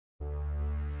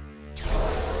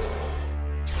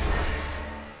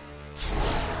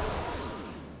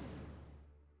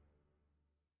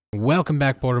Welcome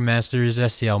back, Border Masters.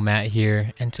 SCL Matt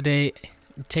here, and today,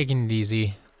 taking it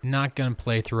easy, not gonna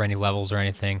play through any levels or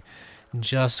anything,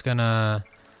 just gonna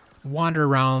wander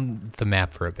around the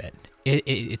map for a bit.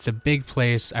 It's a big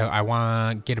place. I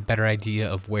want to get a better idea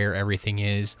of where everything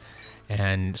is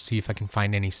and see if I can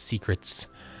find any secrets.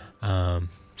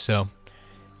 So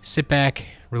sit back,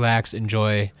 relax,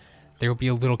 enjoy. There will be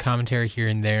a little commentary here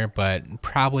and there, but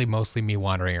probably mostly me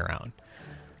wandering around.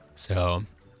 So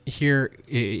here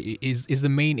is the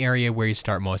main area where you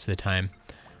start most of the time.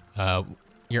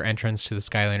 Your entrance to the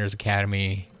Skylanders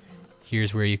Academy.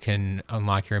 Here's where you can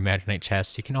unlock your Imaginate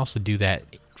chests. You can also do that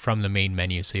from the main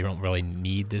menu, so you don't really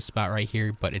need this spot right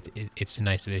here, but it's a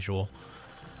nice visual.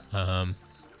 I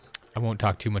won't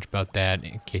talk too much about that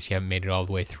in case you haven't made it all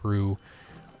the way through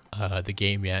the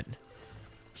game yet.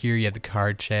 Here you have the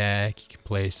card check. You can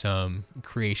play some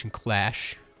Creation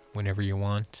Clash whenever you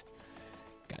want.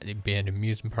 Got the abandoned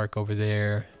amusement park over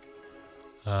there.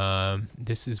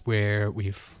 This is where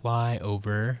we fly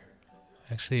over.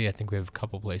 Actually, I think we have a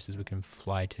couple places we can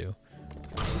fly to.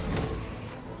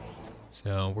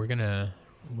 So we're gonna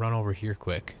run over here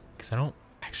quick, because I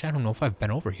don't know if I've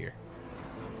been over here.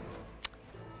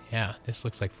 Yeah, this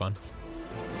looks like fun.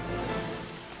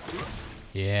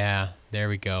 Yeah, there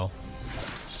we go.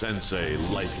 Sensei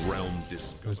Life Realm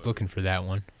I was looking for that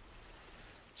one.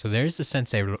 So there's the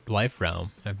Sensei Life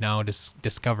Realm. I've now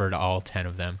discovered all 10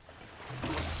 of them.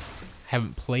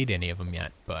 Haven't played any of them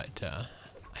yet, but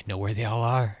I know where they all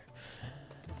are.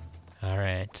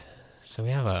 Alright, so we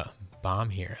have a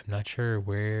bomb here. I'm not sure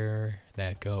where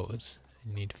that goes.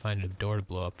 I need to find a door to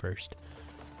blow up first.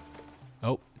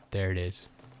 Oh, there it is.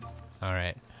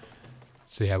 Alright.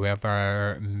 So yeah, we have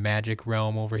our magic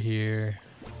realm over here.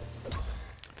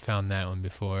 Found that one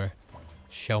before.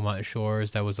 Shellmont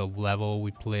Shores, that was a level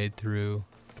we played through.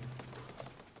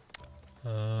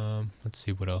 Let's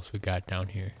see what else we got down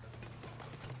here.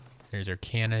 There's our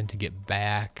cannon to get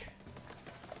back.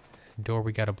 Door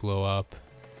we gotta blow up.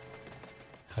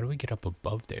 How do we get up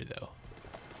above there though?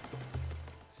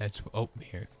 That's, oh,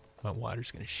 here. My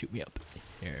water's gonna shoot me up.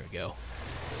 There we go.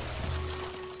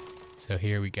 So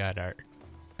here we got our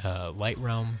light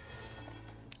realm.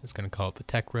 I was gonna call it the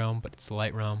tech realm, but it's the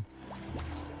light realm.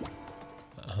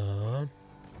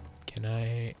 Can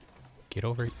I get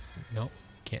over? Nope,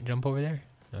 can't jump over there?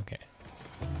 Okay.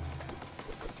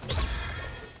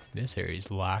 This area is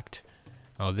locked.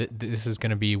 Oh, this is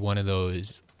gonna be one of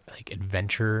those like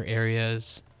adventure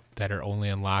areas that are only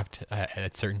unlocked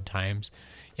at certain times.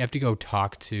 You have to go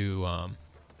talk to,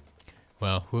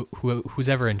 well, who's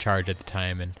ever in charge at the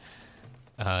time,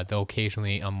 and they'll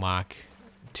occasionally unlock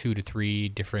 2 to 3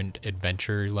 different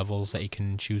adventure levels that you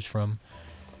can choose from,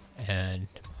 and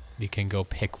you can go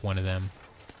pick one of them,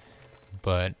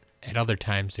 but at other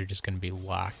times they're just going to be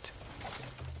locked.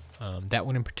 That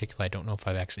one in particular I don't know if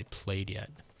I've actually played yet.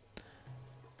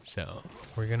 So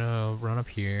we're gonna run up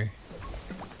here,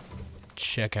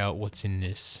 check out what's in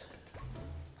this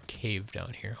cave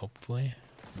down here, hopefully.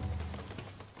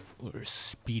 If we're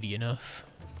speedy enough.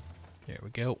 There we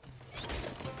go.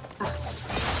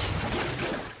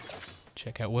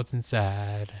 Check out what's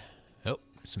inside. Oh,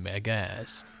 some bad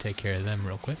guys. Take care of them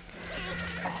real quick.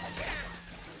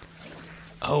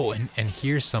 Oh, and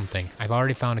here's something. I've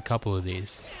already found a couple of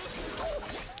these.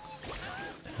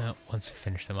 Once we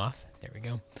finish them off. There we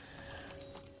go.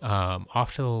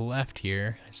 Off to the left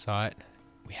here, I saw it.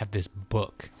 We have this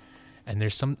book. And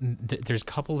there's a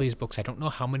couple of these books. I don't know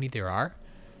how many there are.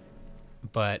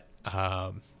 But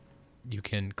you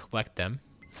can collect them.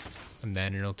 And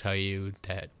then it'll tell you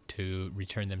that to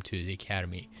return them to the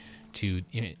academy,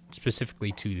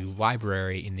 specifically to the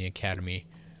library in the academy.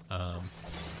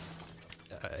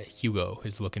 Hugo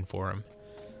is looking for them.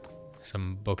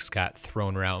 Some books got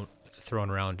thrown around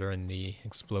during the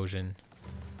explosion,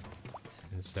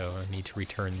 and so I need to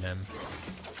return them.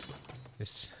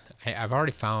 I've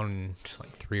already found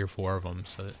like 3 or 4 of them,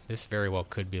 so this very well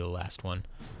could be the last one.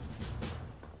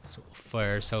 So we'll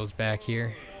fire ourselves back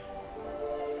here.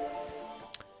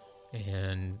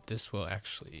 And this will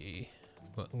actually,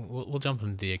 we'll jump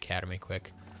into the academy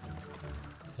quick.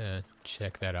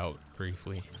 Check that out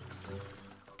briefly.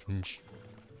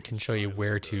 Can show you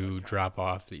where to drop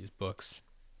off these books,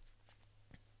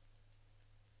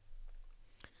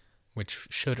 which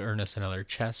should earn us another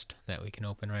chest that we can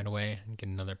open right away and get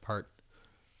another part.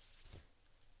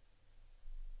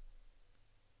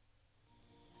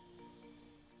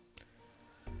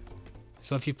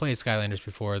 So if you played Skylanders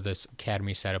before, this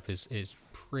academy setup is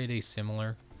pretty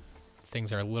similar.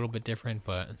 Things are a little bit different,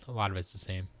 but a lot of it's the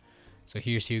same. So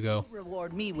here's Hugo.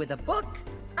 Reward me with a book,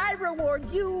 I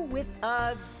reward you with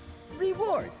a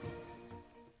reward.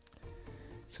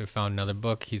 So we found another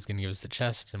book. He's gonna give us the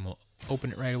chest, and we'll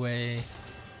open it right away.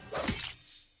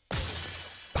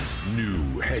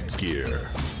 New headgear.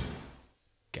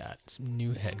 Got some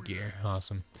new headgear.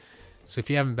 Awesome. So if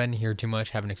you haven't been here too much,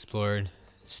 haven't explored,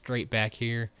 straight back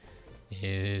here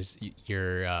is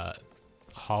your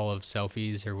hall of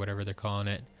selfies or whatever they're calling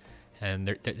it. And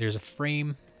there's a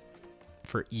frame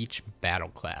for each battle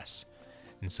class.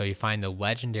 And so you find the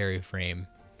legendary frame.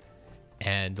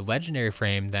 And the legendary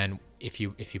frame, then if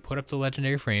you put up the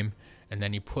legendary frame and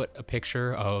then you put a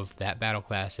picture of that battle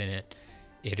class in it,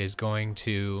 it is going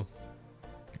to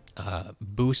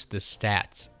boost the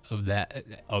stats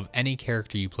of any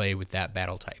character you play with that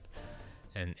battle type.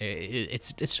 And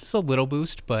it's just a little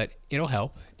boost, but it'll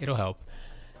help. It'll help.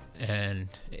 And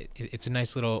it's a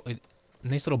nice little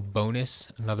bonus.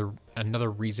 Another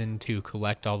reason to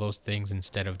collect all those things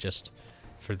instead of just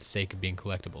for the sake of being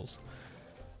collectibles.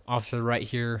 Off to the right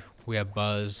here, we have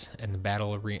Buzz and the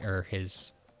battle arena, or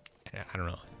his, I don't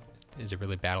know, is it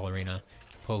really battle arena?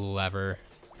 Pull the lever,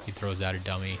 he throws out a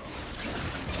dummy.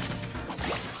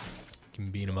 You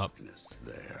can beat him up.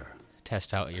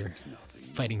 Test out your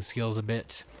fighting skills a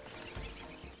bit.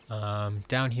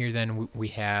 Down here then we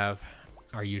have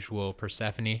our usual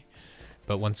Persephone.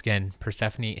 But once again,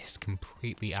 Persephone is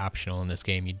completely optional in this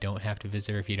game. You don't have to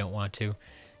visit her if you don't want to.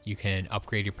 You can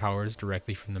upgrade your powers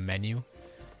directly from the menu,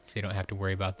 so you don't have to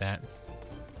worry about that.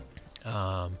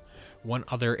 One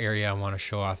other area I want to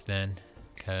show off then,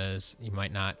 because you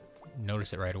might not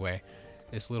notice it right away.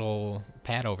 This little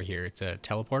pad over here, it's a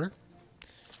teleporter.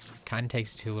 Kind of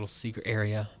takes you to a little secret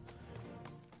area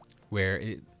where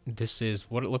this is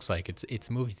what it looks like. It's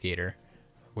a movie theater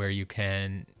where you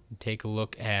can take a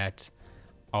look at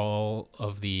all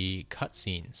of the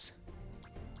cutscenes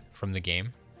from the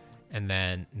game, and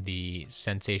then the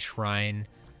Sensei Shrine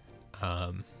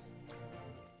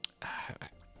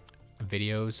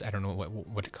videos. I don't know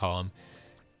what to call them.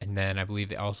 And then I believe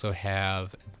they also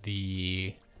have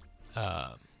the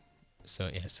so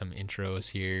yeah, some intros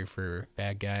here for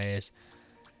bad guys.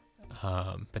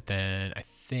 But then I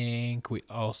think we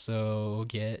also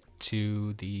get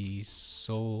to the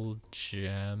soul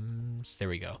gems. There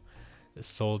we go. The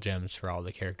soul gems for all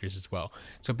the characters as well.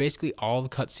 So basically all the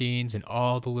cutscenes and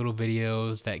all the little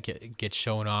videos that get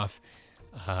shown off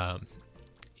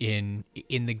in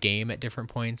the game at different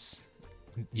points,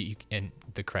 and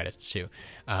the credits too.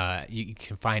 You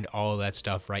can find all of that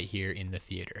stuff right here in the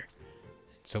theater.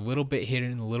 It's a little bit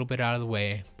hidden, a little bit out of the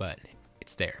way, but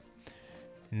it's there.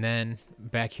 And then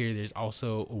back here, there's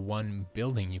also one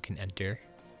building you can enter.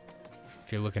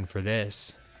 If you're looking for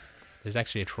this, there's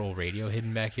actually a troll radio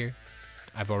hidden back here.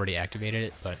 I've already activated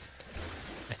it, but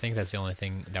I think that's the only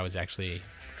thing that was actually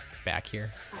back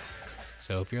here.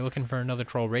 So if you're looking for another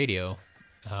troll radio,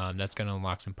 that's going to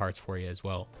unlock some parts for you as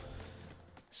well.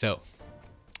 So,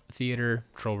 theater,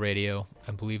 troll radio,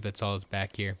 I believe that's all that's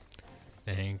back here.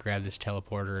 And grab this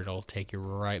teleporter, it'll take you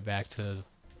right back to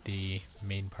the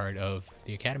main part of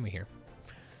the academy here.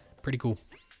 Pretty cool.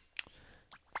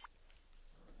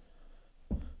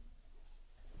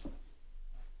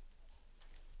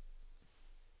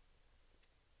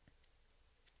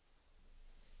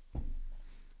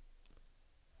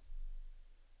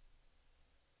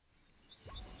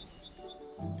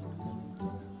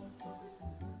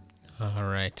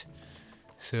 Alright,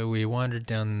 so we wandered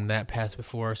down that path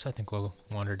before, so I think we'll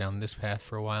wander down this path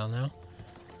for a while now.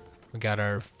 We got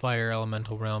our fire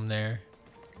elemental realm there.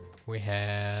 We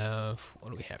have, what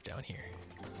do we have down here?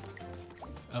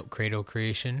 Oh, Cradle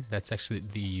Creation. That's actually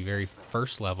the very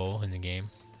first level in the game,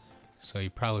 so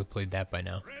you probably played that by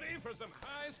now.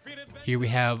 Here we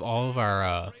have all of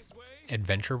our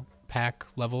adventure pack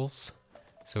levels.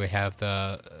 So we have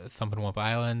the Thump and Wump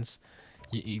Islands.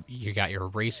 You got your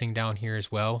racing down here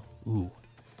as well. Ooh,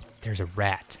 there's a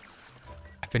rat.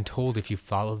 I've been told if you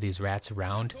follow these rats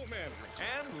around,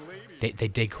 they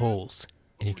dig holes,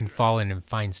 and you can fall in and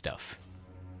find stuff.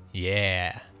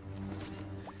 Yeah.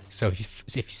 So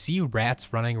if you see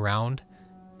rats running around,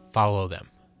 follow them.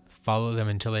 Follow them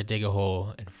until they dig a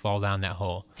hole and fall down that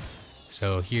hole.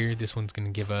 So here, this one's going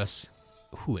to give us,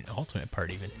 ooh, an ultimate part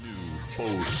even. New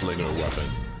bow slinger weapon.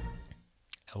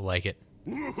 I like it.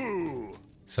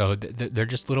 So they're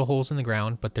just little holes in the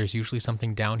ground, but there's usually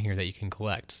something down here that you can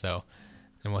collect. So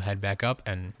then we'll head back up,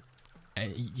 and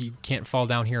you can't fall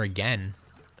down here again,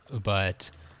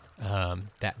 but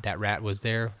that rat was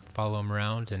there. Follow him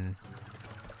around, and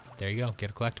there you go, get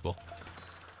a collectible.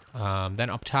 Then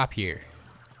up top here,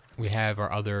 we have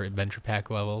our other adventure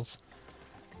pack levels.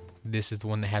 This is the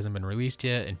one that hasn't been released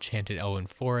yet, Enchanted Elven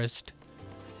Forest.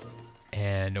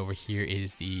 And over here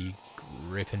is the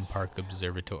Griffin Park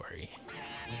Observatory.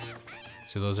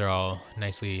 So those are all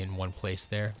nicely in one place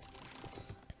there.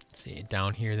 Let's see,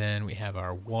 down here then we have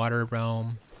our water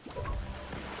realm.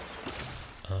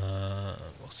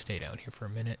 We'll stay down here for a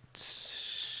minute.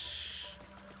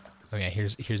 Oh yeah,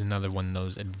 here's another one of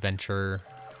those adventure.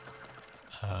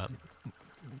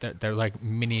 They're like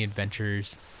mini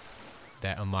adventures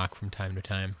that unlock from time to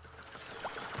time.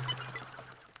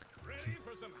 It's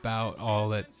about all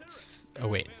that's. Oh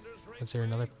wait, is there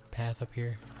another path up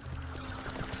here?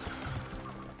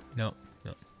 No,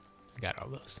 no, I got all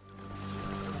those.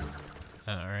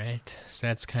 All right, so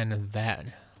that's kind of that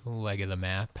leg of the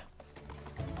map.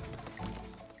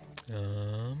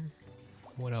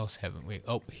 What else haven't we?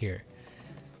 Oh, here.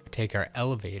 Take our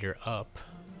elevator up.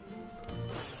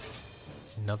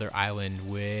 Another island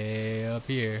way up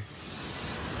here.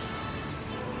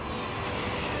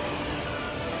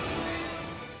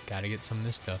 Gotta get some of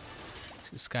this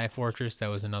stuff. Sky Fortress, that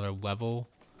was another level.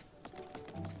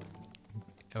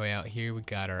 Way out here, we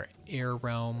got our air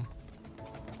realm.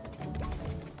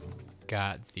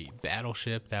 Got the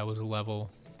battleship, that was a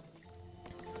level.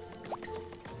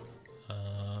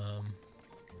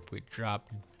 If we drop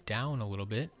down a little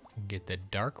bit, we get the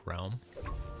dark realm.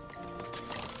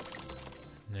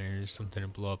 There's something to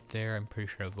blow up there. I'm pretty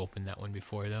sure I've opened that one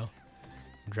before though.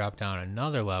 Drop down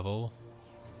another level.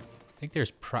 I think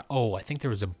there's I think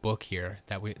there was a book here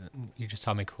that you just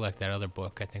saw me collect that other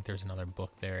book. I think there's another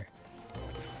book there.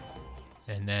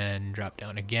 And then drop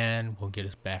down again will get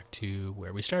us back to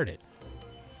where we started.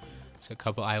 So a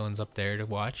couple islands up there to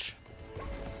watch.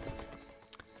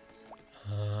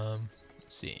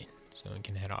 Let's see. So we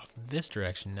can head off this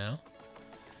direction now.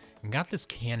 We got this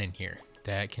cannon here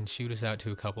that can shoot us out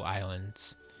to a couple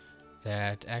islands.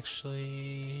 That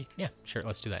actually, yeah, sure,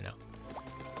 let's do that now.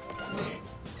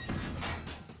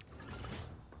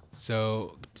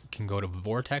 So can go to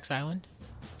Vortex Island,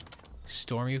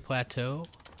 Stormy Plateau,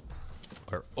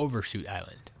 or Overshoot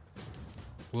Island.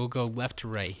 We'll go left to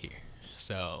right here.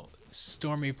 So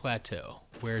Stormy Plateau,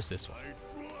 where's this one?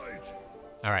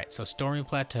 All right, so Stormy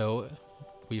Plateau,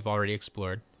 we've already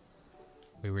explored.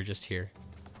 We were just here.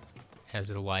 Has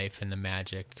the life and the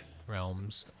magic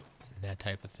realms, that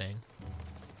type of thing.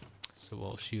 So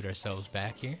we'll shoot ourselves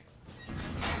back here.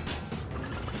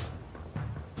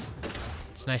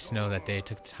 It's nice to know that they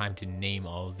took the time to name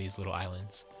all of these little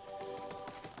islands.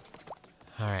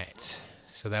 All right,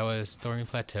 so that was Stormy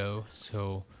Plateau.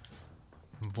 So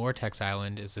Vortex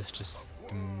Island, is this just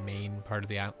the main part of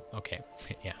the island? Okay,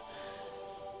 yeah.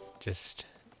 Just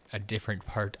a different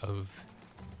part of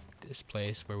this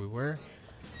place where we were.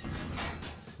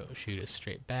 So shoot us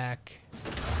straight back.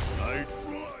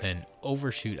 Then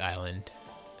Overshoot Island,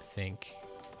 I think.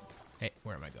 Hey,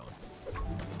 where am I going?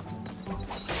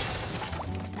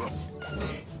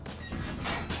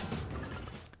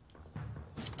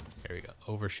 There we go.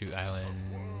 Overshoot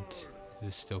Island. Is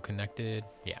this still connected?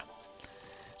 Yeah.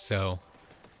 So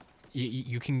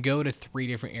you can go to 3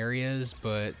 different areas,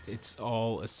 but it's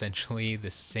all essentially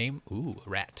the same. Ooh, a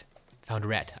rat. Found a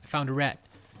rat. I found a rat.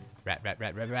 Rat, rat,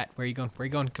 rat, rat, rat. Where are you going? Where are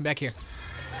you going? Come back here.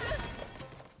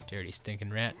 Dirty, stinking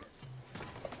rat.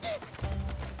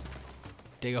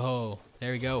 Dig a hole.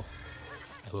 There we go.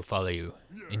 I will follow you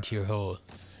into your hole.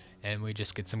 And we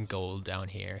just get some gold down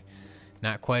here.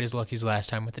 Not quite as lucky as last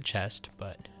time with the chest,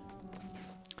 but...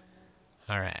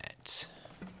 Alright.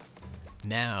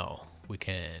 Now we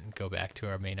can go back to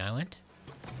our main island.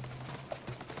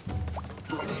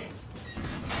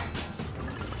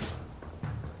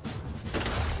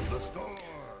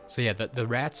 So yeah, the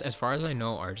rats, as far as I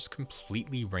know, are just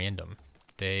completely random.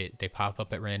 They pop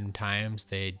up at random times,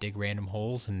 they dig random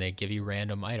holes, and they give you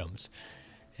random items.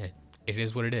 It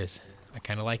is what it is. I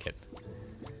kind of like it.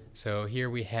 So here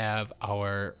we have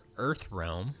our Earth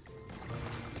Realm.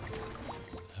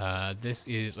 This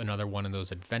is another one of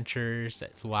those adventures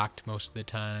that's locked most of the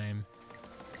time.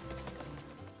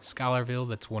 Scholarville,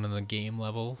 that's one of the game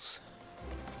levels.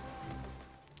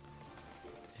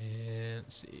 And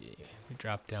let's see, we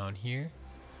drop down here.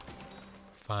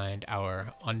 Find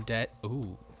our undead.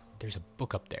 Ooh, there's a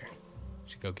book up there.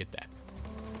 Should go get that.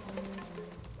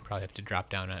 Probably have to drop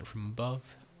down on it from above.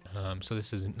 So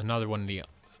this is another one of the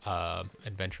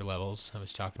adventure levels I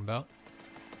was talking about.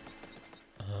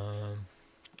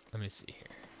 Let me see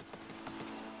here.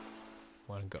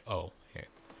 Want to go? Oh, here.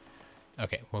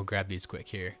 Okay, we'll grab these quick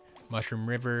here. Mushroom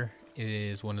River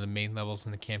is one of the main levels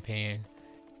in the campaign,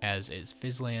 as is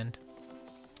Fizzland.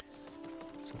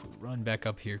 So if we run back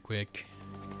up here quick.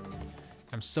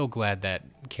 I'm so glad that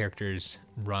characters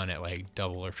run at like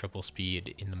double or triple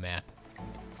speed in the map.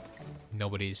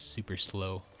 Nobody's super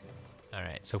slow.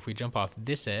 Alright, so if we jump off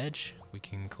this edge, we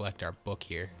can collect our book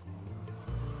here.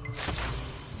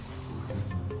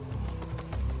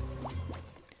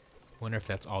 Wonder if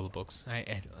that's all the books.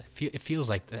 It feels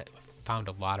like that. Found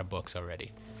a lot of books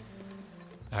already.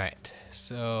 All right,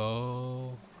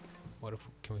 so what if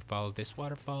can we follow this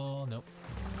waterfall? Nope.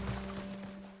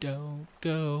 Don't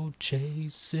go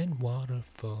chasing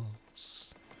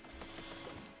waterfalls.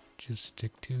 Just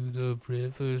stick to the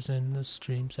rivers and the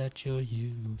streams that you're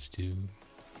used to.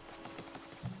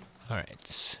 All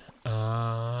right.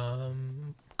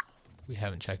 We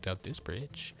haven't checked out this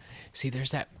bridge. See,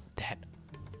 there's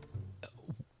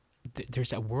there's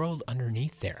that world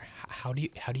underneath there. How do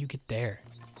you get there?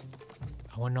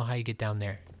 I want to know how you get down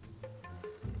there.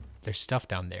 There's stuff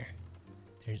down there.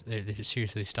 There's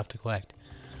seriously stuff to collect.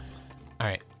 All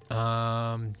right.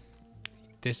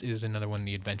 This is another one of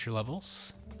the adventure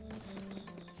levels.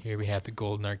 Here we have the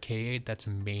Golden Arcade. That's a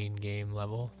main game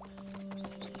level.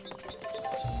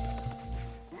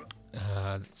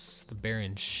 It's the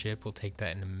Baron's ship. We'll take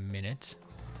that in a minute.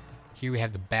 Here we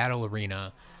have the Battle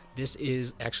Arena. This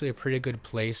is actually a pretty good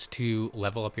place to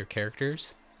level up your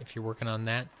characters if you're working on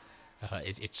that.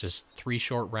 It's just 3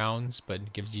 short rounds, but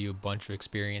it gives you a bunch of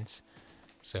experience.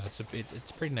 So it's a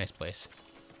pretty nice place.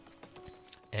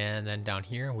 And then down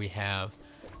here we have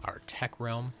our tech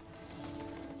realm.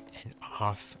 And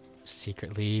off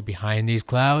secretly behind these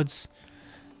clouds,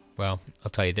 well, I'll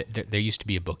tell you, there used to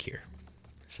be a book here.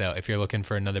 So if you're looking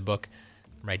for another book,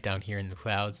 right down here in the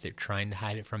clouds, they're trying to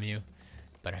hide it from you.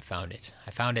 But I found it.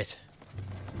 I found it.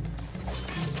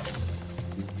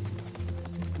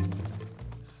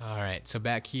 Alright, so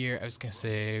back here, I was going to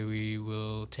say we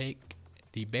will take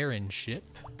the Baron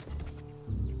ship.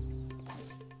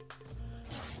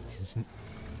 His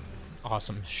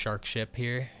awesome shark ship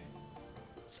here.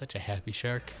 Such a happy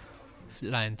shark.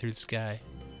 Flying through the sky.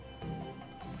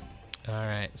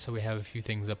 Alright, so we have a few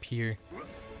things up here.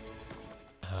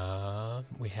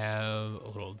 We have a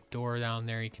little door down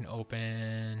there you can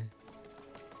open.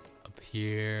 Up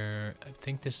here, I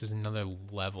think this is another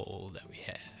level that we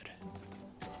had.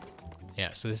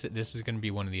 Yeah, so this is going to be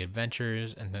one of the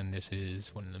adventures, and then this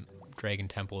is one of the Dragon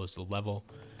Temple is the level.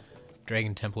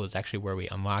 Dragon Temple is actually where we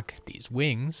unlock these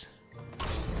wings.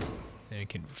 Then we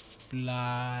can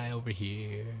fly over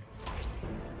here,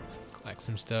 collect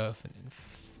some stuff, and then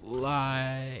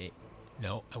fly.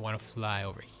 No, I want to fly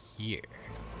over here.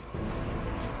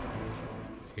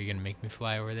 Are you gonna make me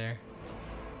fly over there?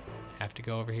 Have to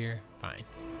go over here? Fine.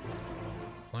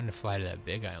 I wanted to fly to that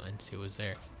big island, see what was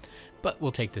there. But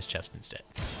we'll take this chest instead.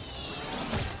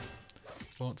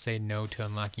 Won't say no to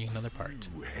unlocking another part.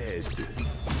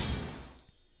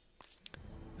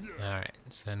 Alright,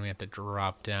 so then we have to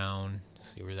drop down,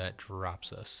 see where that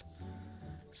drops us.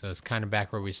 So it's kind of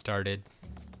back where we started.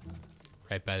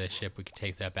 Right by the ship, we could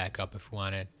take that back up if we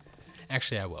wanted.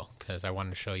 Actually, I will, because I wanted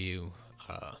to show you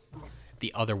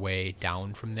the other way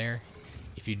down from there.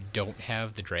 If you don't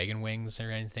have the dragon wings or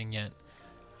anything yet,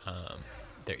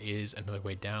 there is another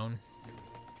way down.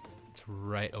 It's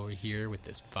right over here with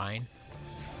this vine.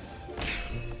 You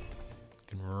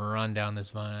can run down this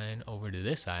vine over to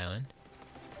this island.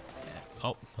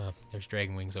 Oh, there's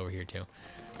dragon wings over here too.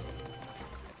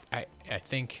 I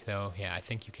think, though, yeah, I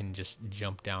think you can just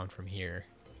jump down from here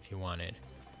if you wanted.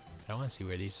 But I want to see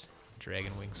where these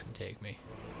dragon wings can take me.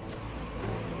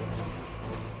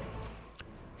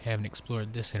 Haven't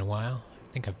explored this in a while.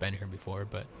 I think I've been here before,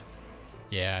 but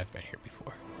yeah, I've been here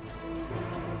before. So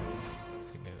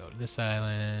I'm gonna go to this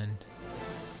island.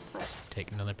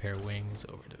 Take another pair of wings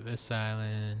over to this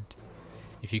island.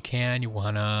 If you can, you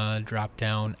wanna drop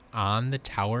down on the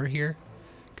tower here,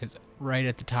 because right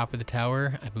at the top of the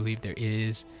tower, I believe there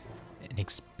is an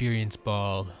experience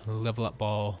ball, a level up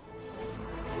ball.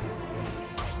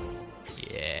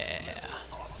 Yeah,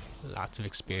 lots of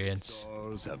experience.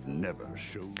 Have never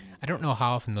shown. I don't know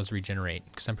how often those regenerate,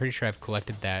 because I'm pretty sure I've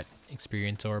collected that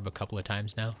experience orb a couple of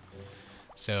times now.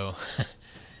 So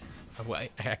I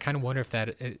kind of wonder if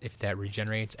that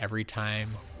regenerates every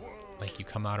time, like you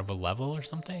come out of a level or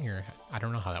something, or I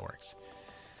don't know how that works.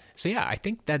 So yeah, I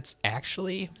think that's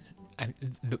actually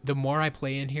the more I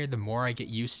play in here, the more I get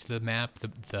used to the map,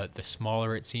 the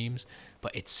smaller it seems,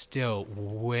 but it's still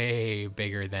way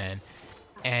bigger than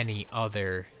any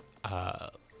other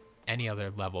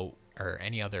level or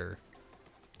any other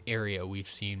area we've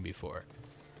seen before.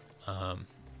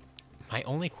 My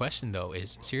only question though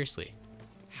is, seriously,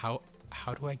 how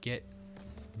do I get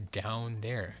down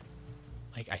there?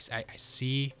 Like I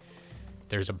see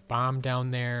there's a bomb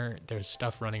down there, there's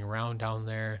stuff running around down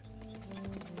there.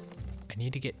 I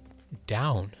need to get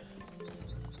down,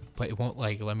 but it won't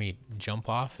like let me jump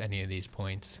off any of these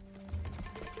points.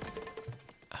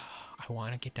 I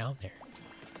want to get down there.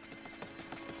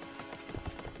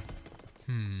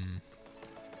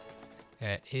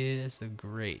 That is the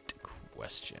great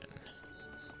question.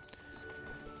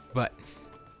 But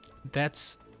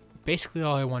that's basically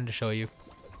all I wanted to show you.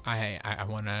 I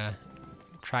want to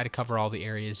try to cover all the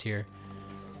areas here,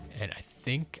 and I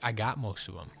think I got most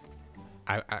of them.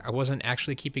 I wasn't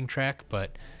actually keeping track,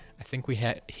 but I think we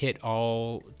had hit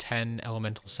all 10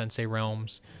 elemental sensei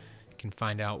realms. You can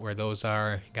find out where those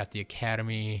are. Got the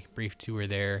academy, brief tour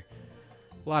there.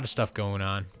 A lot of stuff going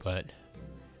on, but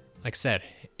like I said,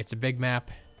 it's a big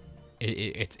map.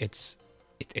 It's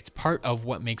part of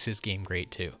what makes this game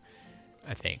great too.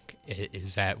 I think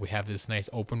is that we have this nice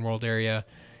open world area,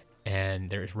 and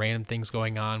there's random things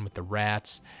going on with the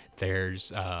rats.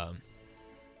 There's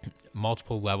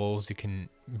multiple levels you can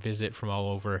visit from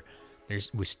all over.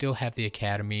 We still have the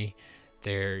academy.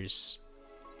 There's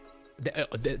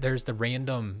the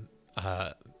random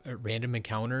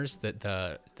encounters,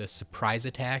 the surprise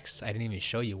attacks. I didn't even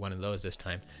show you one of those this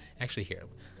time. Actually, here,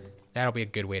 that'll be a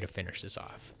good way to finish this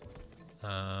off.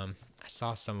 I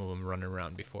saw some of them running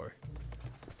around before.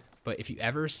 But if you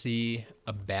ever see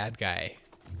a bad guy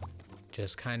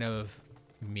just kind of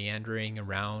meandering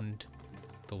around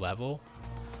the level,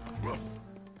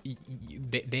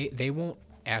 they won't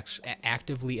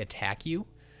actively attack you,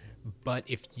 but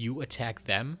if you attack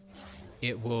them,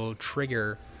 it will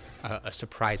trigger a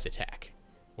surprise attack,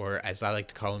 or as I like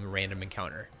to call them, a random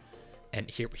encounter. And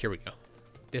here we go.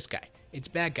 This guy, it's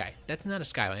a bad guy. That's not a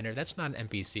Skylander. That's not an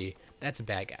NPC. That's a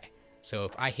bad guy. So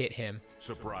if I hit him,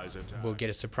 we'll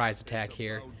get a surprise attack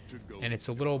here, and it's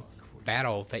a little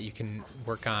battle that you can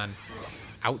work on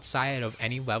outside of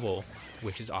any level,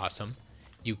 which is awesome.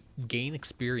 You gain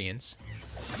experience,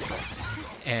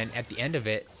 and at the end of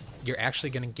it, you're actually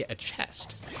going to get a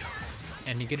chest,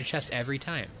 and you get a chest every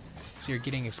time. So you're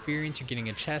getting experience, you're getting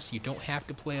a chest. You don't have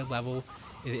to play a level.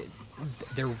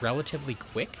 They're relatively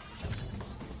quick,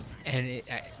 and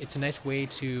it's a nice way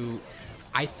to,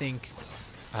 I think,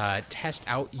 test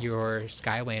out your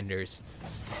Skylanders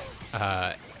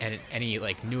and any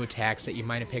like new attacks that you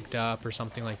might have picked up or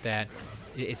something like that.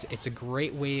 It's a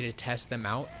great way to test them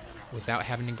out without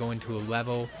having to go into a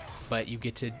level, but you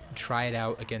get to try it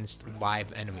out against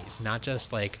live enemies, not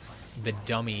just like the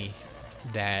dummy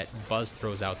that Buzz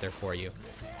throws out there for you.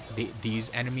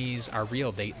 These enemies are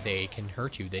real. They can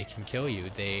hurt you. They can kill you.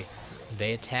 They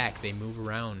attack. They move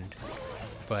around.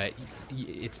 But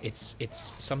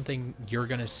it's something you're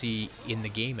gonna see in the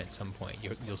game at some point.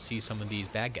 You'll see some of these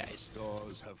bad guys.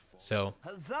 So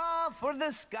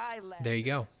there you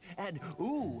go. And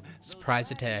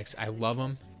surprise attacks. I love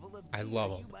them. I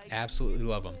love them. Absolutely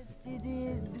love them.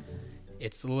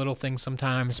 It's the little things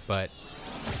sometimes, but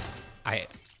I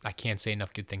can't say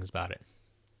enough good things about it.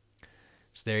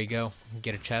 So there you go.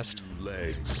 Get a chest.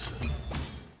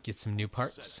 Get some new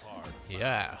parts.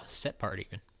 Yeah, set part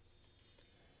even.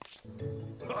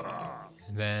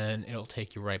 Then it'll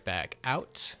take you right back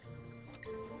out.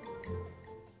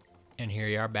 And here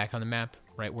you are back on the map,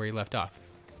 right where you left off.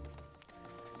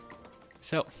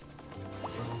 So,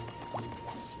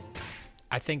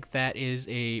 I think that is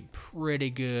a pretty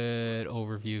good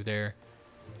overview there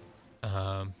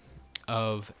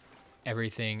of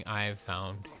everything I've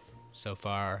found so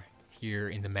far here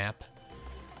in the map.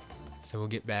 So we'll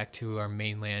get back to our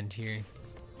mainland here.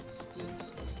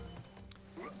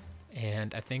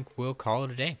 And I think we'll call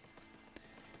it a day.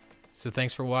 So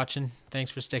thanks for watching.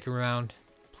 Thanks for sticking around.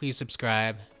 Please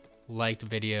subscribe, like the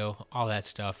video, all that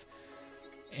stuff.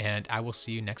 And I will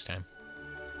see you next time.